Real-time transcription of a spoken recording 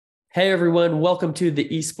Hey everyone, welcome to the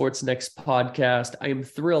EsportsNext podcast. I am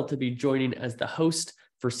thrilled to be joining as the host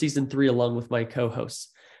for season 3 along with my co-hosts.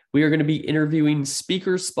 We are going to be interviewing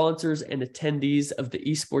speakers, sponsors, and attendees of the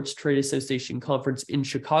Esports Trade Association conference in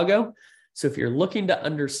Chicago. So if you're looking to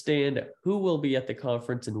understand who will be at the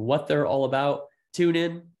conference and what they're all about, tune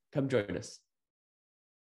in, come join us.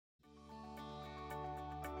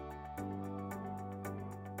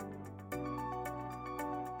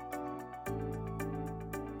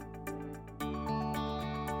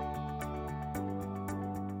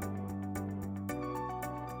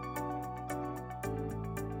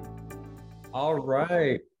 All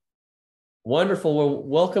right. Wonderful. Well,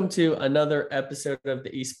 welcome to another episode of the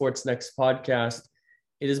EsportsNext podcast.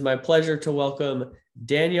 It is my pleasure to welcome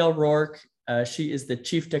Danielle Rourke. She is the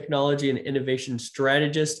Chief Technology and Innovation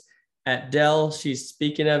Strategist at Dell. She's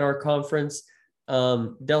speaking at our conference.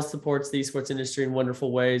 Dell supports the esports industry in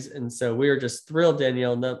wonderful ways. And so we are just thrilled,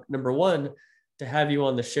 Danielle, number one, to have you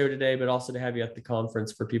on the show today, but also to have you at the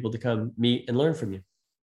conference for people to come meet and learn from you.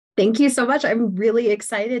 Thank you so much. I'm really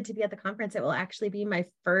excited to be at the conference. It will actually be my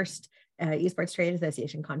first Esports Trade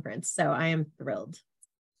Association conference. So I am thrilled.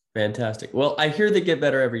 Fantastic. Well, I hear they get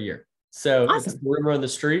better every year. So awesome. It's the rumor on the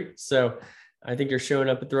street. So I think you're showing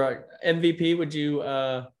up at the right MVP. Would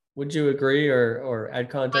you agree or add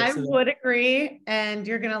context? I would agree. And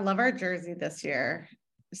you're going to love our jersey this year.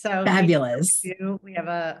 So fabulous. We have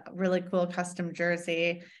a really cool custom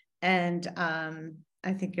jersey and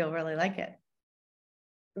I think you'll really like it.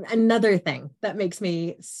 Another thing that makes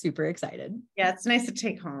me super excited. Yeah, it's nice to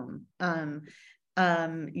take home.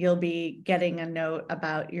 You'll be getting a note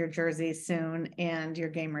about your jersey soon and your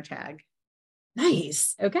gamer tag.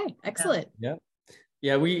 Nice. Okay, excellent.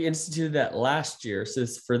 Yeah, we instituted that last year. So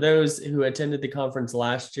for those who attended the conference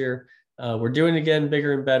last year, we're doing it again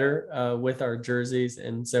bigger and better with our jerseys.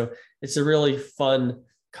 And so it's a really fun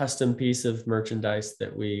custom piece of merchandise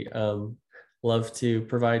that we love to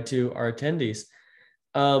provide to our attendees.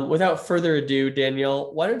 Without further ado,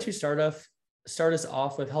 Danielle, why don't you start us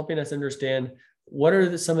off with helping us understand what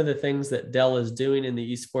are some of the things that Dell is doing in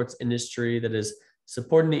the esports industry that is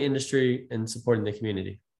supporting the industry and supporting the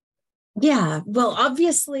community? Yeah, well,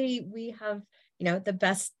 obviously we have, the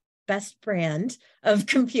best brand of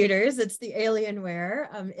computers. It's the Alienware,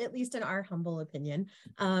 at least in our humble opinion.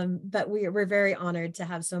 But we're very honored to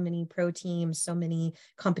have so many pro teams, so many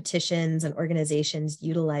competitions and organizations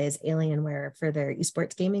utilize Alienware for their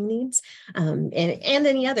esports gaming needs and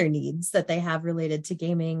any other needs that they have related to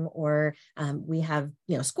gaming. Or we have,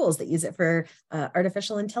 schools that use it for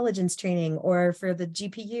artificial intelligence training or for the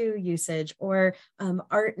GPU usage or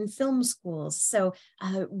art and film schools. So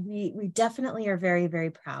we definitely are very,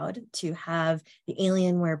 very proud to have the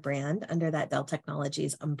Alienware brand under that Dell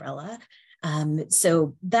Technologies umbrella.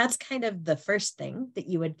 So that's kind of the first thing that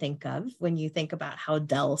you would think of when you think about how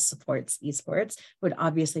Dell supports esports, would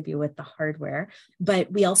obviously be with the hardware.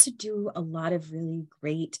 But we also do a lot of really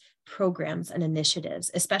great programs and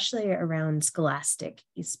initiatives, especially around scholastic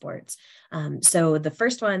esports. So the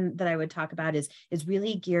first one that I would talk about is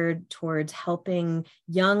really geared towards helping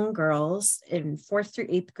young girls in 4th through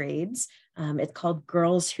 8th grades. It's called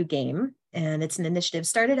Girls Who Game. And it's an initiative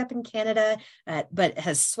started up in Canada, but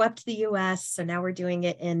has swept the US. So now we're doing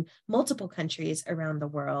it in multiple countries around the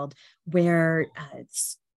world where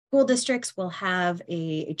school districts will have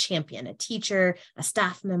a champion, a teacher, a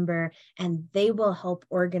staff member, and they will help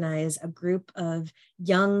organize a group of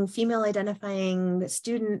young female identifying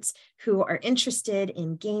students who are interested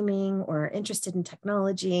in gaming or interested in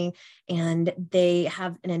technology. And they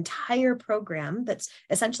have an entire program that's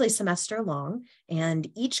essentially semester long. And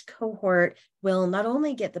each cohort will not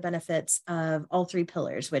only get the benefits of all 3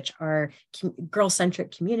 pillars, which are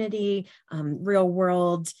girl-centric community, real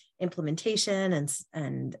world implementation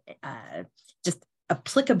and just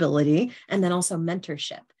applicability, and then also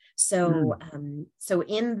mentorship. So, so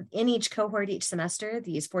in each cohort, each semester,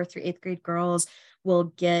 these 4th through 8th grade girls will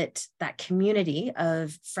get that community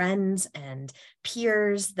of friends and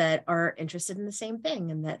peers that are interested in the same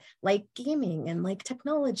thing and that like gaming and like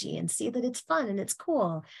technology and see that it's fun and it's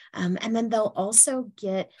cool. And then they'll also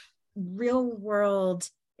get real world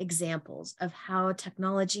examples of how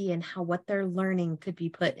technology and how what they're learning could be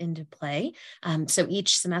put into play. So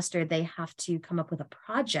each semester they have to come up with a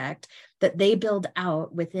project that they build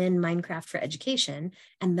out within Minecraft for Education.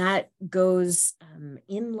 And that goes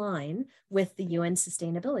in line with the UN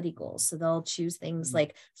sustainability goals. So they'll choose things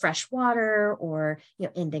like fresh water or,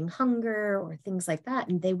 ending hunger or things like that.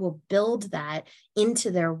 And they will build that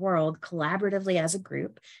into their world collaboratively as a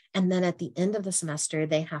group. And then at the end of the semester,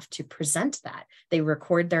 they have to present that. They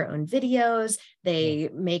record their own videos, they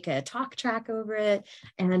make a talk track over it.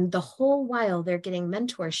 And the whole while they're getting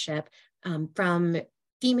mentorship from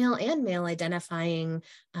female and male identifying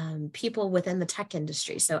people within the tech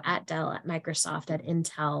industry. So at Dell, at Microsoft, at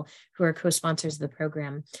Intel, who are co-sponsors of the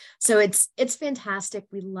program. So it's fantastic.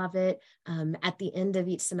 We love it. At the end of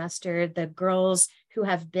each semester, the girls who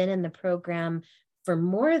have been in the program for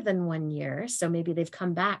more than 1 year, so maybe they've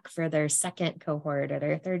come back for their second cohort or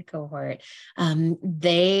their third cohort,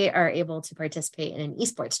 they are able to participate in an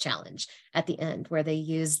esports challenge at the end, where they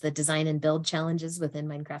use the design and build challenges within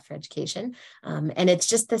Minecraft for Education. And it's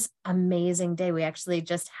just this amazing day. We actually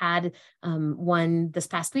just had one this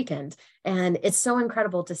past weekend, and it's so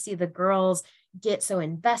incredible to see the girls get so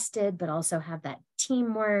invested, but also have that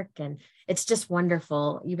teamwork. And it's just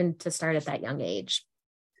wonderful, even to start at that young age.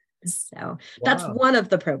 So that's one of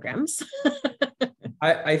the programs.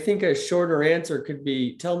 I think a shorter answer could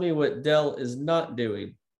be, tell me what Dell is not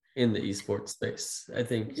doing in the esports space. I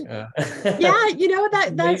think yeah,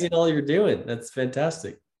 that's amazing all you're doing. That's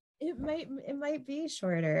fantastic. It might be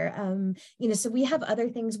shorter. So we have other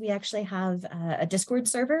things. We actually have a Discord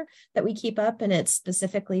server that we keep up, and it's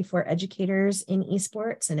specifically for educators in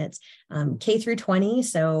esports, and it's K through 20,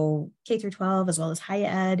 so K through 12 as well as higher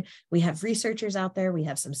ed. We have researchers out there. We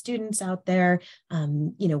have some students out there.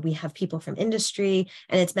 We have people from industry,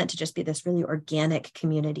 and it's meant to just be this really organic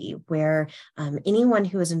community where anyone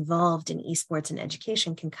who is involved in esports and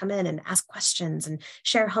education can come in and ask questions and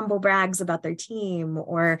share humble brags about their team,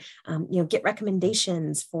 or get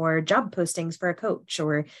recommendations for job postings for a coach,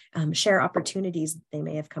 or share opportunities they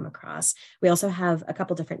may have come across. We also have a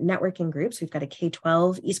couple different networking groups. We've got a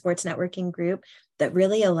K-12 esports networking group that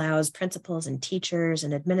really allows principals and teachers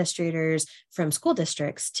and administrators from school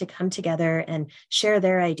districts to come together and share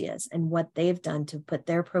their ideas and what they've done to put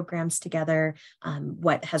their programs together,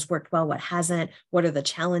 what has worked well, what hasn't, what are the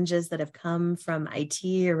challenges that have come from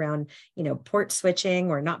IT around, port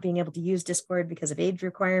switching or not being able to use Discord because of age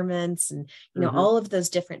requirements, and, all of those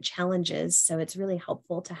different challenges. So it's really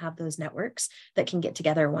helpful to have those networks that can get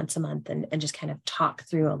together once a month and just kind of talk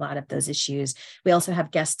through a lot of those issues. We also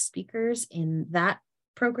have guest speakers in that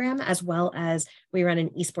program, as well as we run an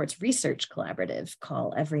esports research collaborative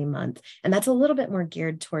call every month. And that's a little bit more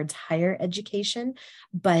geared towards higher education,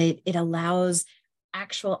 but it allows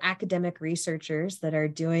actual academic researchers that are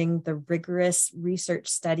doing the rigorous research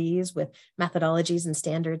studies with methodologies and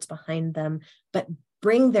standards behind them, but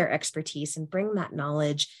bring their expertise and bring that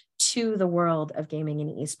knowledge to the world of gaming and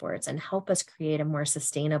esports and help us create a more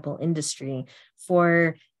sustainable industry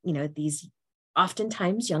for, these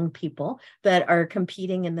oftentimes young people that are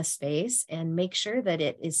competing in the space, and make sure that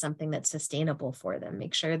it is something that's sustainable for them.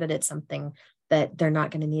 Make sure that it's something that they're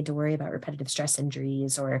not going to need to worry about repetitive stress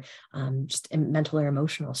injuries or just mental or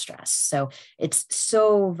emotional stress. So it's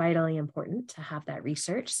so vitally important to have that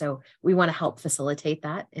research. So we want to help facilitate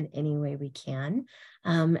that in any way we can.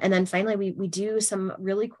 And then finally, we do some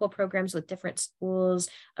really cool programs with different schools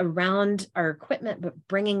around our equipment, but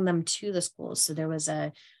bringing them to the schools. So there was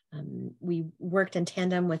we worked in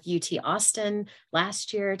tandem with UT Austin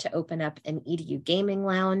last year to open up an EDU gaming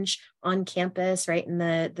lounge on campus, right in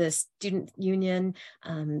the student union.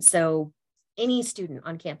 So any student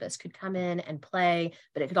on campus could come in and play,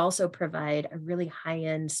 but it could also provide a really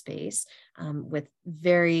high-end space with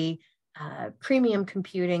very premium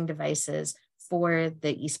computing devices for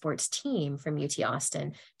the esports team from UT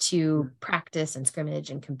Austin to practice and scrimmage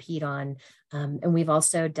and compete on. And we've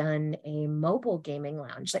also done a mobile gaming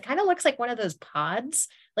lounge that kind of looks like one of those pods,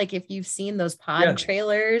 like if you've seen those pod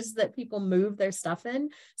trailers that people move their stuff in.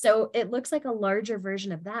 So it looks like a larger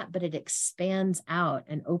version of that, but it expands out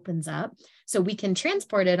and opens up. So we can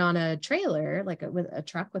transport it on a trailer, like with a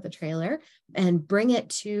truck with a trailer, and bring it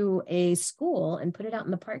to a school and put it out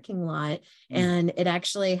in the parking lot. And it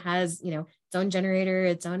actually has, its own generator,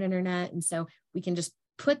 its own internet. And so we can just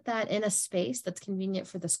put that in a space that's convenient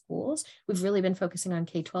for the schools. We've really been focusing on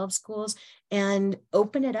K-12 schools, and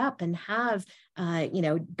open it up and have,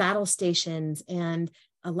 battle stations and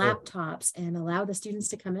laptops, and allow the students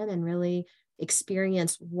to come in and really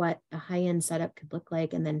experience what a high-end setup could look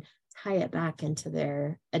like, and then tie it back into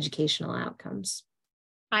their educational outcomes.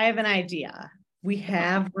 I have an idea. We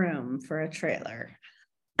have room for a trailer.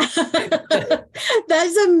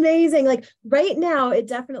 That's amazing. Like right now, it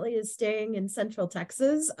definitely is staying in Central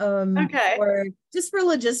Texas Okay. for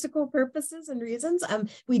logistical purposes and reasons.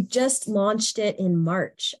 We just launched it in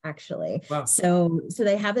March, actually. Wow. So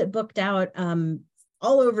they have it booked out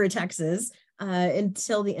all over Texas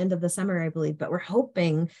until the end of the summer, I believe. But we're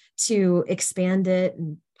hoping to expand it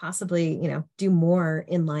and possibly, do more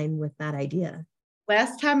in line with that idea.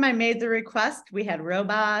 Last time I made the request, we had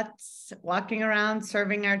robots walking around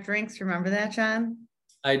serving our drinks. Remember that, John?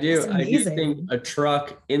 I do. I do think a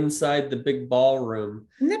truck inside the big ballroom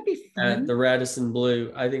Wouldn't that be fun? at the Radisson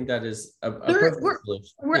Blue. I think that is a perfect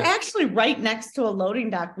solution. We're actually right next to a loading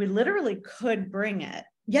dock. We literally could bring it.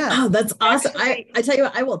 Yes. Oh, that's awesome. I tell you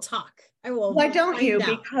what, I will talk. I will. Why don't you?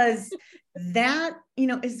 Because that,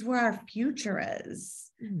 is where our future is.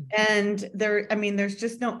 And there's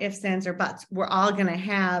just no ifs, ands, or buts. We're all going to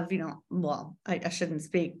have, I shouldn't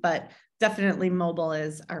speak, but definitely mobile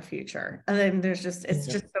is our future. And then it's just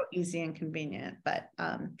so easy and convenient. But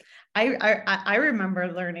I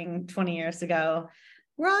remember learning 20 years ago,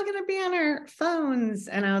 we're all going to be on our phones.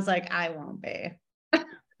 And I was like, I won't be.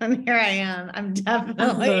 And here I am. I'm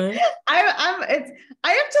definitely, I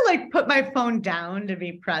have to like put my phone down to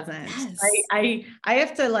be present. Yes. I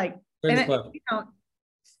have to like,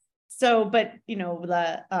 so, but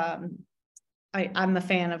I'm a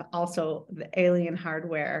fan of also the alien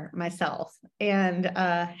hardware myself, and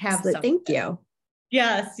have some. Thank you.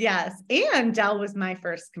 Yes. And Dell was my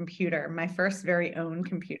first computer. My first very own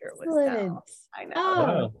computer was Dell. I know. Oh.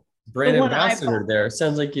 Wow. Brand ambassador there.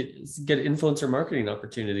 Sounds like you get an influencer marketing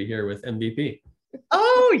opportunity here with MVP.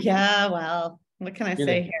 Oh yeah. Well, what can I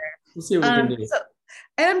say here? We'll see what we can do.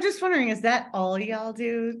 And I'm just wondering, is that all y'all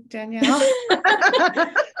do, Danielle?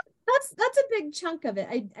 That's a big chunk of it.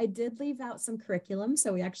 I did leave out some curriculum.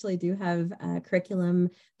 So we actually do have a curriculum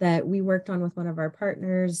that we worked on with one of our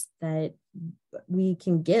partners that we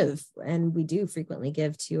can give, and we do frequently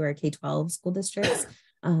give to our K-12 school districts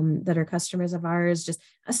that are customers of ours. Just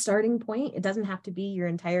a starting point. It doesn't have to be your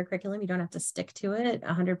entire curriculum. You don't have to stick to it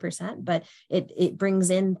 100%, but it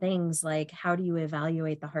brings in things like, how do you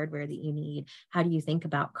evaluate the hardware that you need? How do you think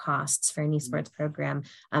about costs for an esports program?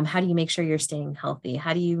 How do you make sure you're staying healthy?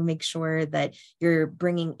 How do you make sure that you're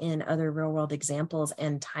bringing in other real world examples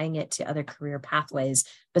and tying it to other career pathways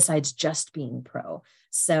besides just being pro?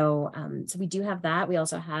 So we do have that. We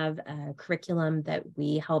also have a curriculum that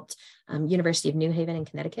we helped University of New Haven in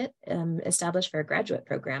Connecticut establish for a graduate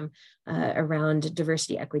program around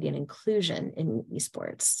diversity, equity, and inclusion in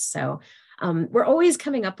esports. So we're always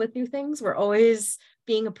coming up with new things. We're always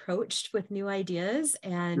being approached with new ideas.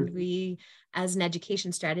 And we, as an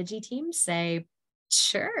education strategy team, say,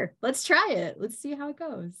 sure, let's try it. Let's see how it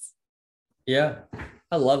goes. Yeah,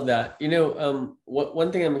 I love that.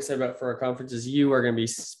 One thing I'm excited about for our conference is you are going to be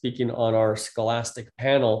speaking on our Scholastic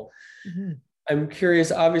panel. Mm-hmm. I'm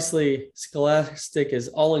curious, obviously, Scholastic is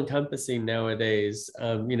all encompassing nowadays.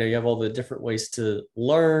 You have all the different ways to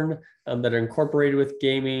learn that are incorporated with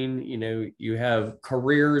gaming. You have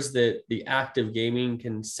careers that the active gaming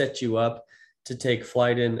can set you up to take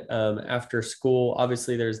flight in after school.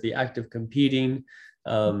 Obviously, there's the active competing,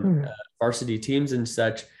 varsity teams and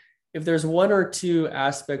such. If there's one or two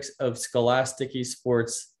aspects of Scholastic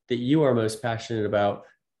esports that you are most passionate about,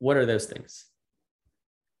 what are those things?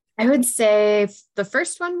 I would say the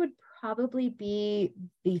first one would probably be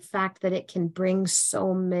the fact that it can bring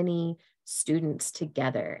so many students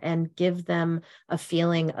together and give them a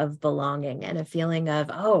feeling of belonging and a feeling of,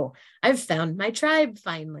 oh, I've found my tribe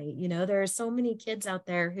finally. There are so many kids out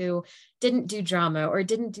there who didn't do drama or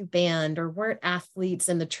didn't do band or weren't athletes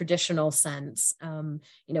in the traditional sense,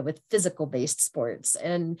 with physical based sports.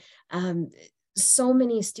 And so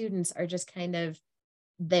many students are just kind of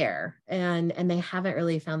there and they haven't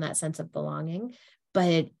really found that sense of belonging.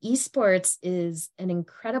 But esports is an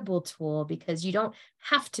incredible tool because you don't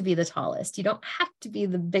have to be the tallest. You don't have to be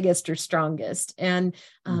the biggest or strongest. And,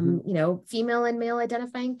 female and male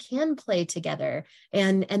identifying can play together.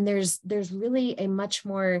 And there's really a much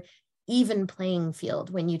more even playing field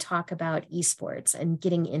when you talk about esports and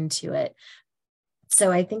getting into it. So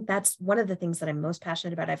I think that's one of the things that I'm most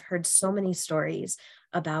passionate about. I've heard so many stories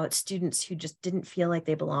about students who just didn't feel like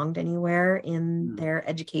they belonged anywhere in their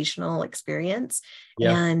educational experience.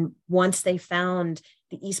 Yeah. And once they found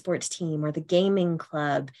the esports team or the gaming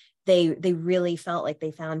club, they really felt like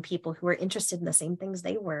they found people who were interested in the same things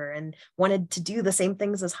they were and wanted to do the same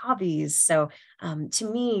things as hobbies. So to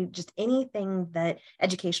me, just anything that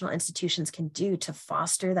educational institutions can do to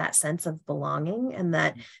foster that sense of belonging and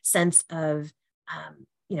that sense of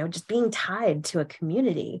just being tied to a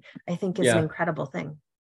community, I think is an incredible thing.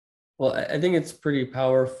 Well, I think it's pretty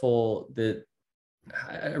powerful that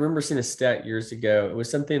I remember seeing a stat years ago. It was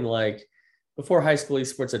something like before high school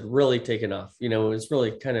esports had really taken off, it was really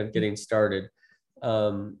kind of getting started.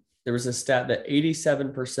 There was a stat that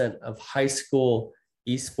 87% of high school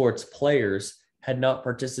esports players had not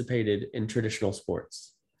participated in traditional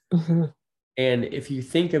sports. Mm-hmm. And if you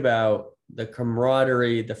think about the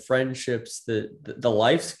camaraderie, the friendships, the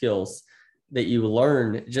life skills that you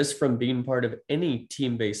learn just from being part of any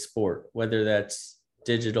team-based sport, whether that's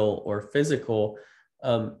digital or physical,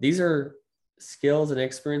 these are skills and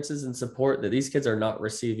experiences and support that these kids are not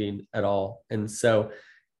receiving at all. And so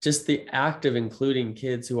just the act of including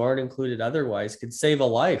kids who aren't included otherwise could save a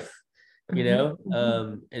life,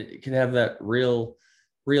 it can have that real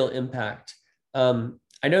impact.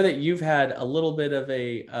 I know that you've had a little bit of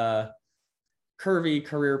a curvy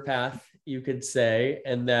career path, you could say,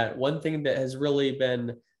 and that one thing that has really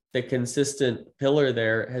been the consistent pillar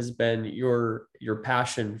there has been your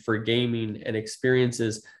passion for gaming and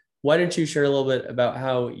experiences. Why don't you share a little bit about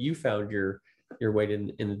how you found your way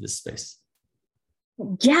into this space?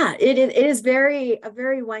 Yeah, it is a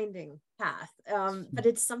very winding path, but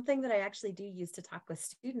it's something that I actually do use to talk with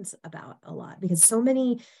students about a lot, because so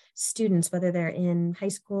many students, whether they're in high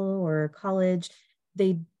school or college,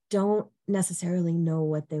 they don't necessarily know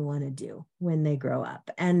what they want to do when they grow up.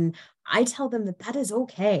 And I tell them that is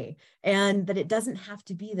okay, and that it doesn't have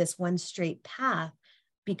to be this one straight path,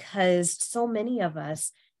 because so many of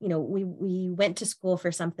us, we went to school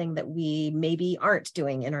for something that we maybe aren't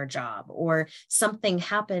doing in our job, or something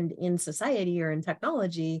happened in society or in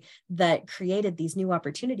technology that created these new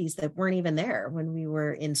opportunities that weren't even there when we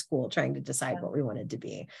were in school trying to decide what we wanted to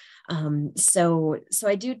be. So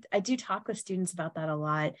I do talk with students about that a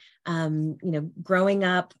lot. Growing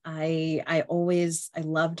up, I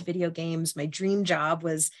loved video games. My dream job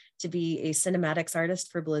was to be a cinematics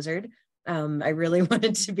artist for Blizzard. I really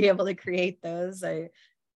wanted to be able to create those.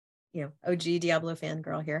 OG Diablo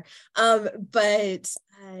fangirl here. But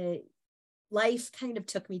life kind of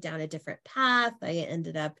took me down a different path. I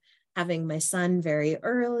ended up having my son very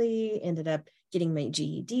early, ended up getting my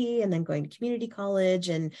GED and then going to community college,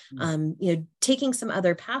 and taking some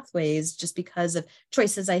other pathways just because of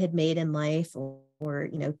choices I had made in life, or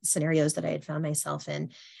scenarios that I had found myself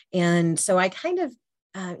in. And so I kind of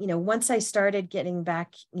once I started getting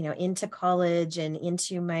back, into college and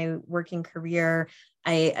into my working career,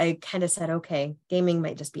 I kind of said, okay, gaming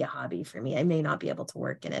might just be a hobby for me. I may not be able to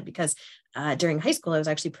work in it, because during high school, I was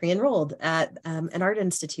actually pre-enrolled at an art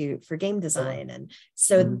institute for game design. And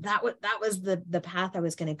so that was the path I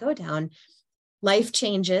was going to go down. Life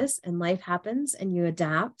changes and life happens and you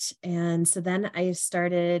adapt. And so then I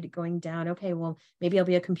started going down, okay, well, maybe I'll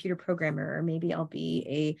be a computer programmer, or maybe I'll be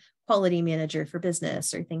a quality manager for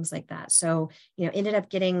business, or things like that. So, ended up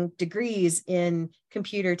getting degrees in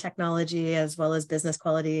computer technology as well as business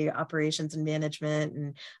quality operations and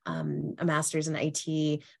management, and a master's in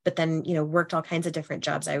IT, but then, worked all kinds of different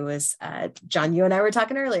jobs. I was, John, you and I were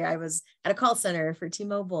talking earlier, I was at a call center for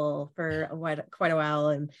T-Mobile for quite a while,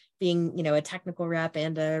 and being, a technical rep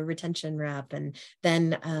and a retention rep. And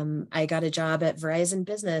then I got a job at Verizon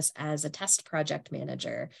Business as a test project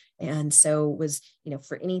manager. And so was,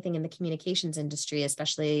 for anything in the communications industry,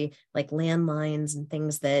 especially like landlines and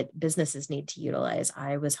things that businesses need to utilize,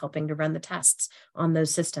 I was helping to run the tests on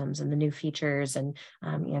those systems and the new features, and,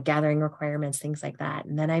 gathering requirements, things like that.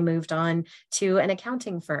 And then I moved on to an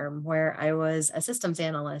accounting firm where I was a systems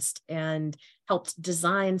analyst and helped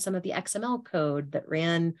design some of the XML code that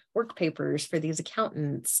ran work papers for these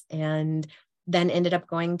accountants, and then ended up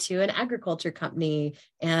going to an agriculture company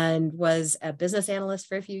and was a business analyst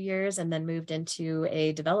for a few years, and then moved into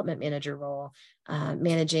a development manager role,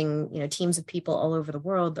 managing, teams of people all over the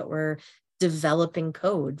world that were developing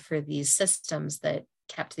code for these systems that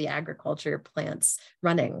kept the agriculture plants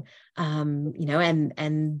running,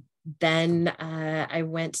 and then I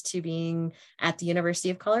went to being at the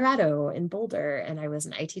University of Colorado in Boulder, and I was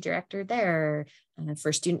an IT director there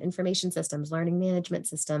for student information systems, learning management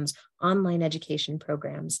systems, online education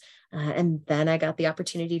programs. And then I got the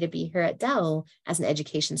opportunity to be here at Dell as an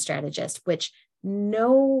education strategist, which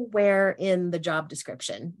nowhere in the job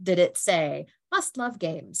description did it say must love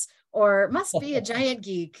games or must be a giant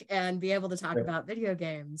geek and be able to talk about video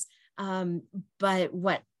games. But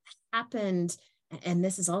what happened, and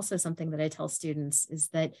this is also something that I tell students, is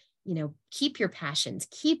that, keep your passions,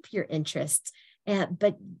 keep your interests,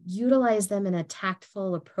 but utilize them in a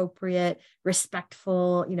tactful, appropriate,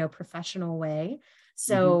 respectful, professional way.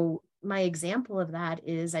 So my example of that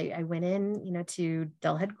is I went in, to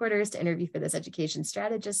Dell headquarters to interview for this education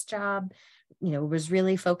strategist job, was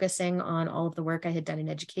really focusing on all of the work I had done in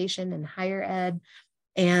education and higher ed.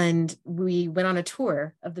 And we went on a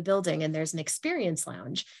tour of the building, and there's an experience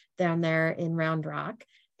lounge down there in Round Rock.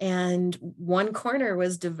 And one corner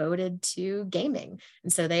was devoted to gaming.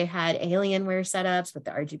 And so they had Alienware setups with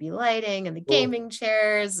the RGB lighting and the gaming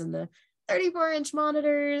chairs and the 34-inch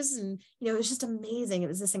monitors. And, it was just amazing. It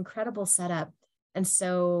was this incredible setup. And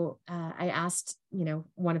so I asked,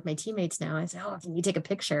 one of my teammates now, I said, oh, can you take a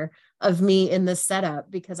picture of me in this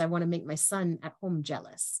setup? Because I want to make my son at home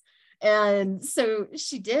jealous. And so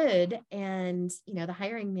she did. And, the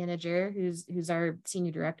hiring manager, who's our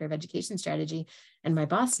senior director of education strategy and my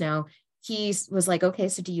boss now, he was like, okay,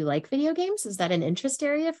 so do you like video games? Is that an interest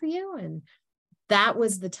area for you? And that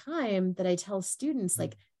was the time that I tell students,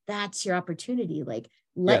 like, that's your opportunity. Like,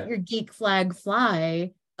 let your geek flag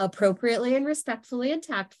fly appropriately and respectfully and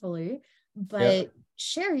tactfully, but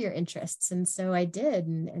share your interests. And so I did,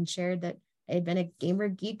 and shared that I had been a gamer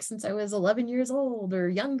geek since I was 11 years old or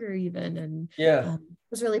younger even, and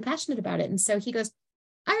was really passionate about it. And so he goes,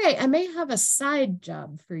 all right, I may have a side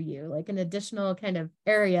job for you, like an additional kind of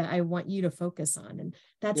area I want you to focus on. And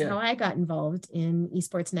that's how I got involved in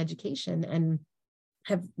esports and education, and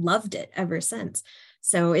have loved it ever since.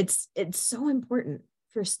 So it's so important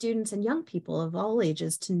for students and young people of all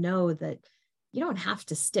ages to know that you don't have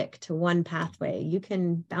to stick to one pathway. You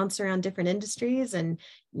can bounce around different industries, and,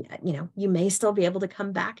 you may still be able to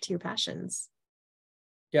come back to your passions.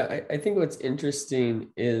 Yeah, I think what's interesting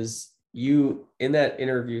is you, in that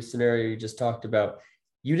interview scenario you just talked about,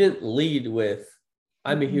 you didn't lead with,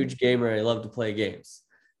 I'm a huge gamer and I love to play games,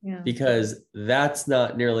 because that's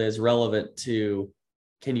not nearly as relevant to,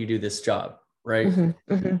 can you do this job, right?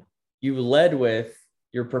 You led with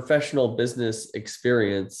your professional business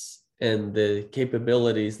experience and the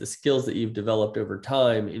capabilities, the skills that you've developed over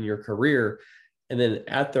time in your career. And then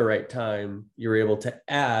at the right time, you're able to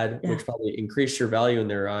add, which probably increased your value in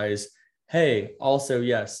their eyes. Hey, also,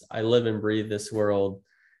 yes, I live and breathe this world,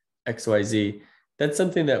 XYZ. That's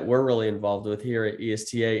something that we're really involved with here at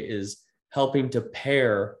ESTA, is helping to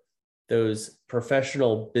pair those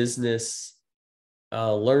professional business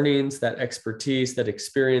learnings, that expertise, that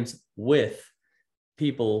experience with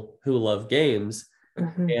people who love games.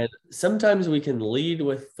 And sometimes we can lead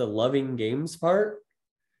with the loving games part,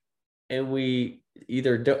 and we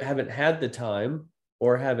either haven't had the time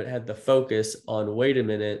or haven't had the focus on, wait a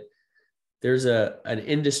minute, there's an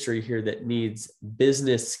industry here that needs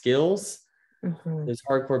business skills, those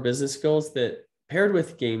hardcore business skills that paired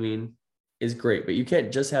with gaming is great, but you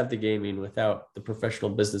can't just have the gaming without the professional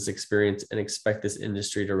business experience and expect this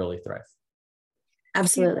industry to really thrive.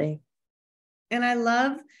 Absolutely. And I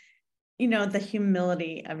love, the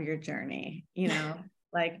humility of your journey,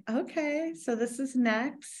 like, okay, so this is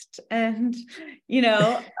next. And,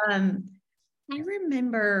 I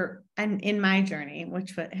remember, and in my journey,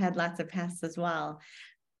 which had lots of paths as well,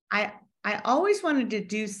 I always wanted to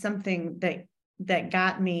do something that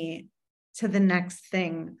got me to the next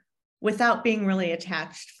thing without being really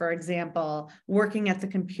attached. For example, working at the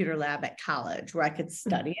computer lab at college, where I could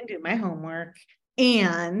study and do my homework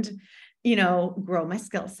and, grow my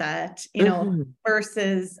skill set,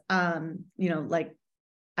 versus, like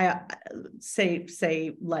I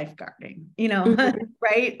say lifeguarding,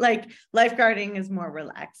 right? Like lifeguarding is more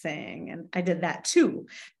relaxing, and I did that too.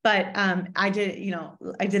 But I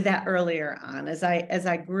did that earlier on as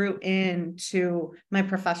I grew into my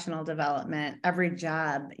professional development. Every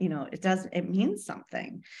job, it means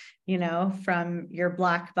something, from your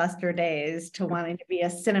blockbuster days to wanting to be a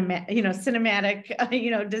cinematic,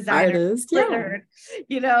 designer, artist.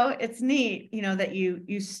 it's neat, that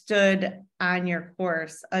you stood on your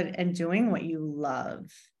course and doing what you love.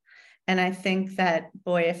 And I think that,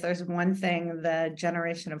 boy, if there's one thing the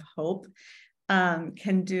generation of hope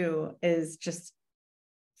can do, is just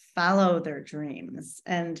follow their dreams.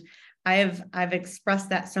 And I've expressed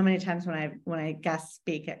that so many times when I guest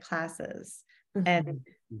speak at classes. And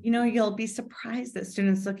you'll be surprised that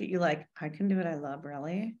students look at you like, I can do what I love,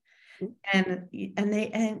 really. And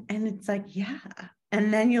it's like, yeah.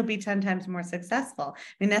 And then you'll be 10 times more successful. I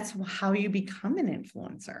mean, that's how you become an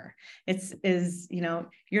influencer.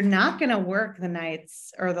 You're not going to work the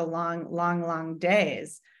nights or the long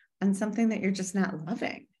days on something that you're just not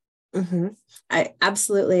loving. I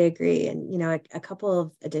absolutely agree. And, a couple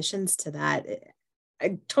of additions to that.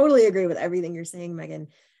 I totally agree with everything you're saying, Megan.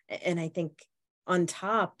 And I think on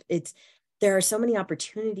top, there are so many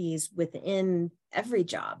opportunities within every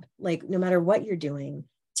job, like no matter what you're doing,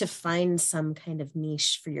 to find some kind of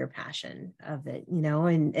niche for your passion of it,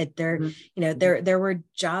 and there were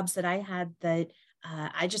jobs that I had that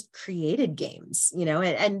I just created games,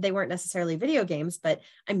 and they weren't necessarily video games, but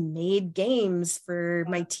I made games for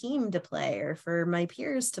my team to play or for my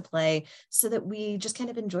peers to play so that we just kind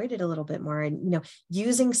of enjoyed it a little bit more. And,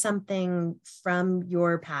 using something from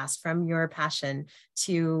your past, from your passion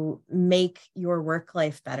to make your work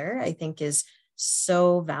life better, I think is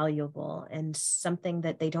so valuable and something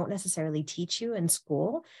that they don't necessarily teach you in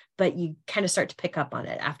school, but you kind of start to pick up on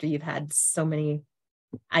it after you've had so many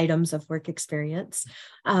items of work experience.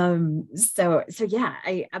 So yeah,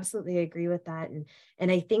 I absolutely agree with that.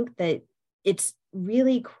 And I think that it's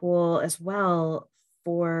really cool as well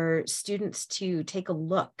for students to take a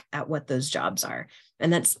look at what those jobs are.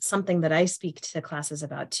 And that's something that I speak to classes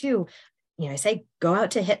about too. I say, go out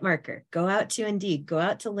to Hitmarker, go out to Indeed, go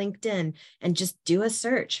out to LinkedIn and just do a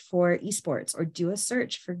search for esports or do a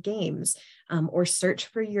search for games, or search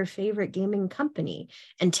for your favorite gaming company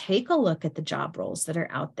and take a look at the job roles that are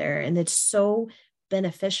out there. And it's so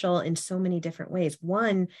beneficial in so many different ways.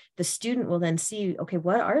 One, the student will then see, okay,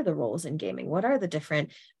 what are the roles in gaming? What are the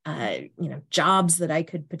different, jobs that I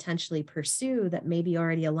could potentially pursue that maybe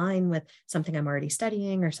already align with something I'm already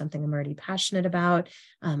studying or something I'm already passionate about?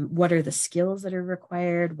 What are the skills that are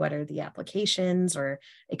required? What are the applications or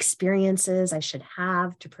experiences I should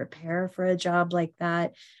have to prepare for a job like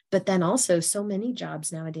that? But then also so many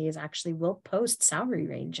jobs nowadays actually will post salary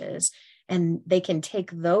ranges, and they can take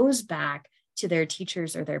those back to their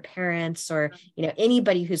teachers or their parents or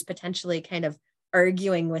anybody who's potentially kind of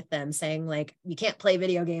arguing with them saying like, you can't play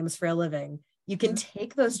video games for a living. You can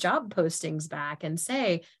take those job postings back and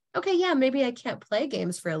say, okay, yeah, maybe I can't play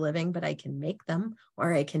games for a living, but I can make them,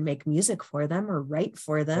 or I can make music for them or write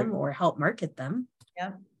for them or help market them.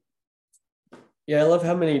 Yeah, I love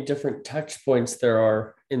how many different touch points there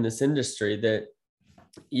are in this industry, that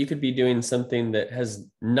you could be doing something that has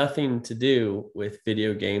nothing to do with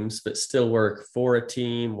video games, but still work for a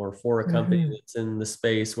team or for a company that's in the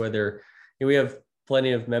space. Whether we have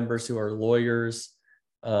plenty of members who are lawyers,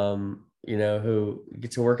 who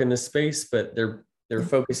get to work in this space, but they're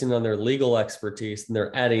focusing on their legal expertise and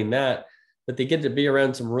they're adding that, but they get to be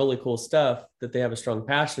around some really cool stuff that they have a strong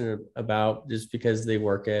passion about just because they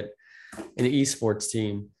work at an esports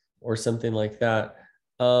team or something like that.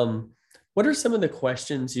 What are some of the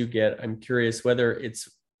questions you get? I'm curious whether it's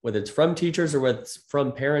from teachers or whether it's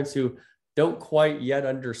from parents who don't quite yet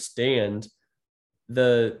understand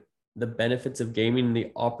the benefits of gaming and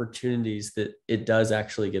the opportunities that it does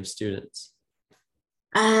actually give students.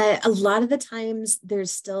 A lot of the times there's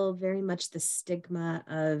still very much the stigma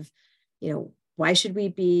of, why should we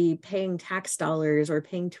be paying tax dollars or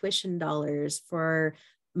paying tuition dollars for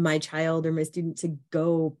my child or my student to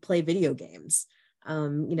go play video games?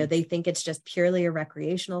 They think it's just purely a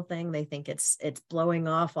recreational thing. They think it's blowing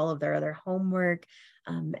off all of their other homework.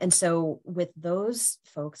 And so with those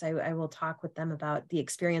folks, I will talk with them about the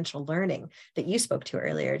experiential learning that you spoke to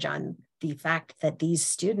earlier, John, the fact that these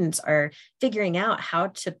students are figuring out how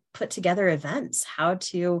to put together events, how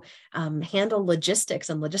to handle logistics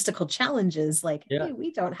and logistical challenges like, hey,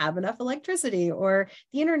 we don't have enough electricity, or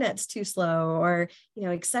the internet's too slow, or,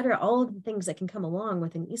 et cetera, all of the things that can come along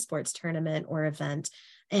with an esports tournament or event.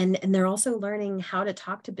 And they're also learning how to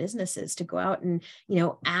talk to businesses to go out and,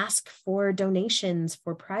 ask for donations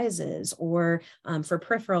for prizes or for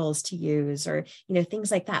peripherals to use, or,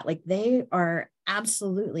 things like that. Like, they are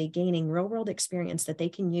absolutely gaining real world experience that they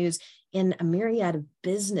can use in a myriad of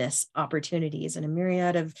business opportunities and a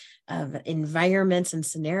myriad of environments and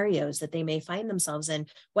scenarios that they may find themselves in,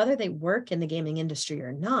 whether they work in the gaming industry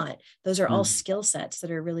or not. Those are all skill sets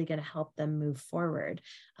that are really going to help them move forward.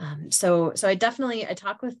 So I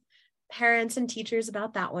talk with parents and teachers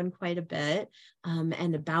about that one quite a bit,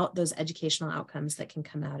 and about those educational outcomes that can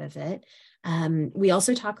come out of it. We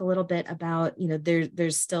also talk a little bit about,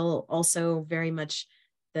 there's still also very much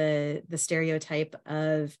the stereotype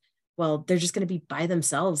of, well, they're just going to be by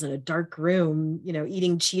themselves in a dark room,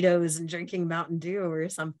 eating Cheetos and drinking Mountain Dew or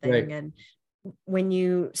something. Right. And when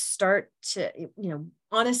you start to,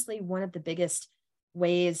 honestly, one of the biggest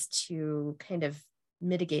ways to kind of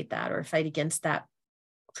mitigate that or fight against that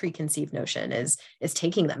preconceived notion is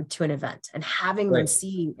taking them to an event and having them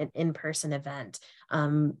see an in-person event,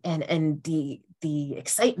 and the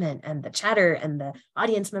excitement and the chatter and the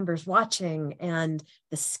audience members watching and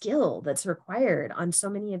the skill that's required on so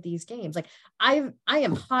many of these games. Like, I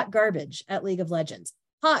am hot garbage at League of Legends,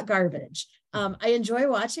 hot garbage. I enjoy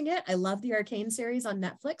watching it. I love the Arcane series on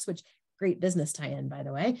Netflix, which great business tie-in, by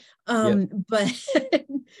the way. But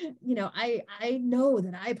I know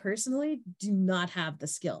that I personally do not have the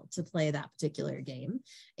skill to play that particular game.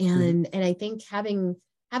 And I think having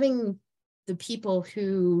the people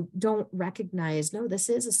who don't recognize, no, this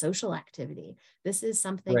is a social activity. This is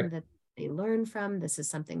something Right. that they learn from. This is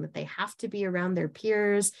something that they have to be around their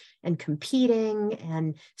peers and competing,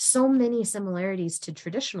 and so many similarities to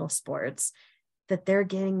traditional sports that they're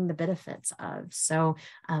getting the benefits of. So,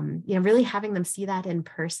 really having them see that in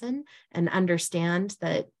person and understand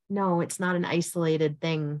that, no, it's not an isolated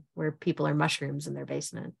thing where people are mushrooms in their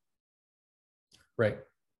basement. Right.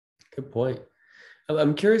 Good point.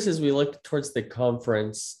 I'm curious, as we look towards the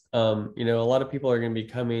conference, a lot of people are going to be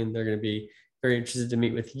coming. They're going to be very interested to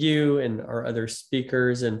meet with you and our other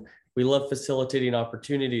speakers. And we love facilitating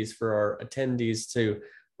opportunities for our attendees to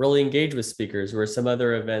really engage with speakers, where some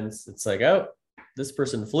other events, it's like, oh, this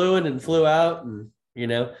person flew in and flew out, and,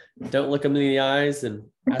 don't look them in the eyes and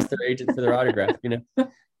ask their agent for their autograph,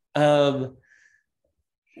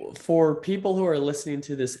 For people who are listening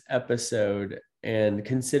to this episode and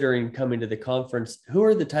considering coming to the conference, who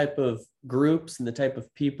are the type of groups and the type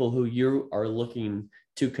of people who you are looking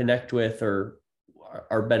to connect with or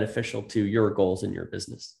are beneficial to your goals in your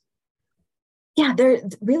business? Yeah, there are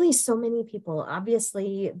really so many people.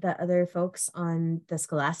 Obviously, the other folks on the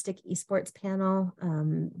Scholastic Esports panel,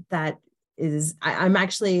 I'm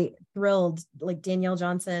actually thrilled, like Danielle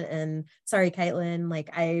Johnson and Sorry Kaitlin,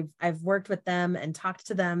 like I've worked with them and talked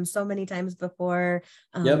to them so many times before,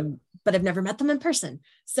 but I've never met them in person.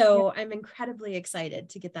 So I'm incredibly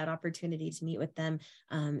excited to get that opportunity to meet with them.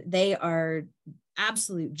 They are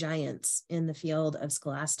absolute giants in the field of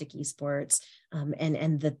Scholastic Esports,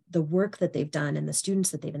 and the work that they've done and the students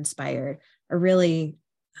that they've inspired are really,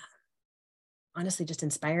 honestly, just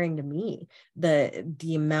inspiring to me,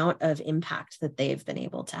 the amount of impact that they've been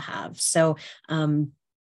able to have. So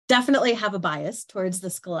definitely have a bias towards the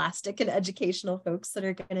scholastic and educational folks that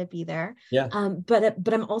are going to be there. Yeah. But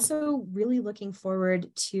I'm also really looking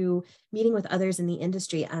forward to meeting with others in the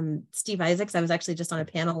industry. Steve Isaacs, I was actually just on a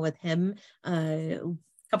panel with him a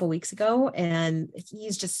couple weeks ago, and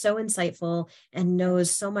he's just so insightful and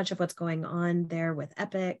knows so much of what's going on there with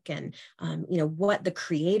Epic and what the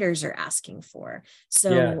creators are asking for.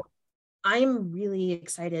 So I'm really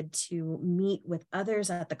excited to meet with others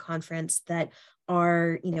at the conference that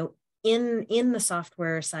are, in the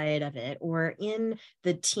software side of it or in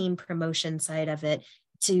the team promotion side of it,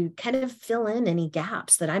 to kind of fill in any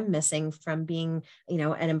gaps that I'm missing from being,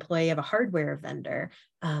 an employee of a hardware vendor.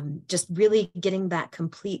 Just really getting that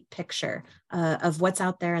complete picture of what's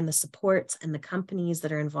out there and the supports and the companies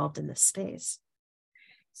that are involved in this space.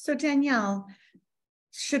 So Danielle,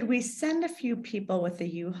 should we send a few people with a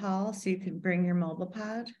U-Haul so you can bring your mobile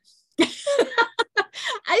pod?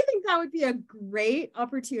 I think that would be a great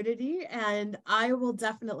opportunity, and I will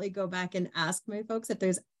definitely go back and ask my folks if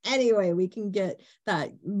there's any way we can get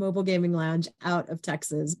that mobile gaming lounge out of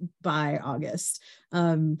Texas by August.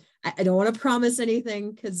 I don't want to promise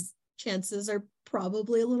anything because chances are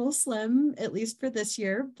probably a little slim, at least for this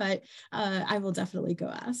year, but I will definitely go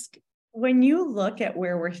ask. When you look at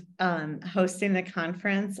where we're hosting the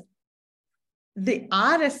conference, the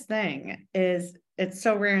oddest thing is it's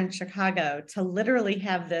so rare in Chicago to literally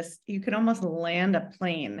have this, you could almost land a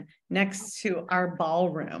plane next to our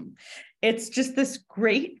ballroom. It's just this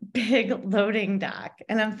great big loading dock.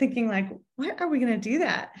 And I'm thinking, like, what are we going to do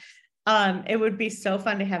that? It would be so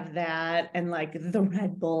fun to have that and like the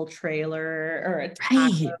Red Bull trailer or a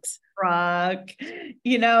taco truck,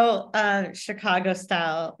 Chicago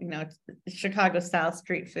style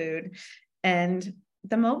street food and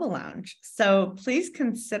the mobile lounge. So please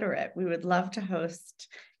consider it. We would love to host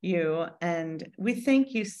you. And we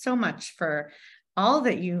thank you so much for all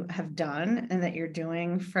that you have done and that you're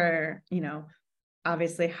doing for,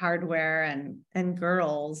 obviously hardware and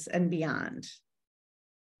girls and beyond.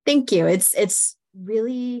 Thank you. It's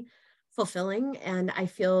really fulfilling, and I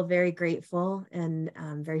feel very grateful and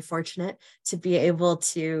very fortunate to be able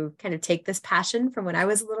to kind of take this passion from when I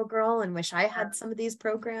was a little girl and wish I had some of these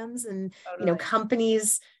programs and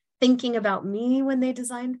companies thinking about me when they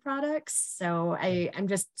designed products. So I'm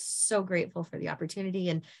just so grateful for the opportunity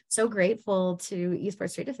and so grateful to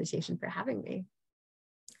Esports Trade Association for having me.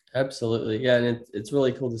 Absolutely. Yeah. And it's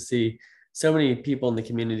really cool to see so many people in the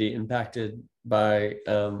community impacted by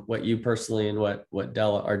what you personally and what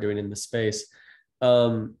Dell are doing in the space.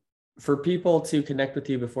 For people to connect with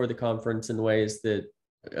you before the conference in ways that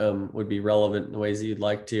would be relevant in the ways that you'd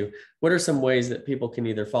like to, what are some ways that people can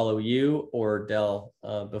either follow you or Dell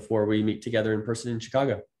before we meet together in person in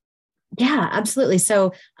Chicago? Yeah, absolutely.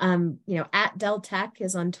 So, at Dell Tech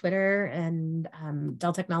is on Twitter and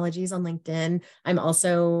Dell Technologies on LinkedIn. I'm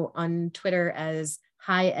also on Twitter as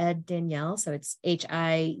Hi Ed Danielle. So it's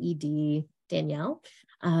HIED Danielle.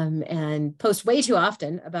 and post way too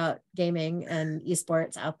often about gaming and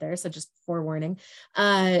esports out there. So just forewarning.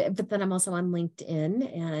 But then I'm also on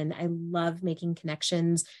LinkedIn, and I love making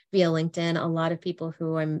connections via LinkedIn. A lot of people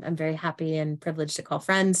who I'm very happy and privileged to call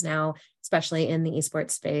friends now, especially in the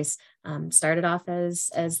esports space, started off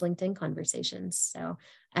as LinkedIn conversations. So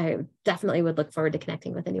I definitely would look forward to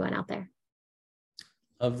connecting with anyone out there.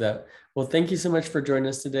 Love that. Well, thank you so much for joining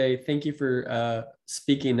us today. Thank you for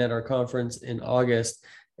speaking at our conference in August,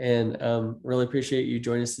 and really appreciate you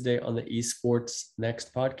joining us today on the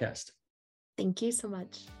EsportsNext podcast. Thank you so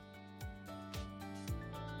much.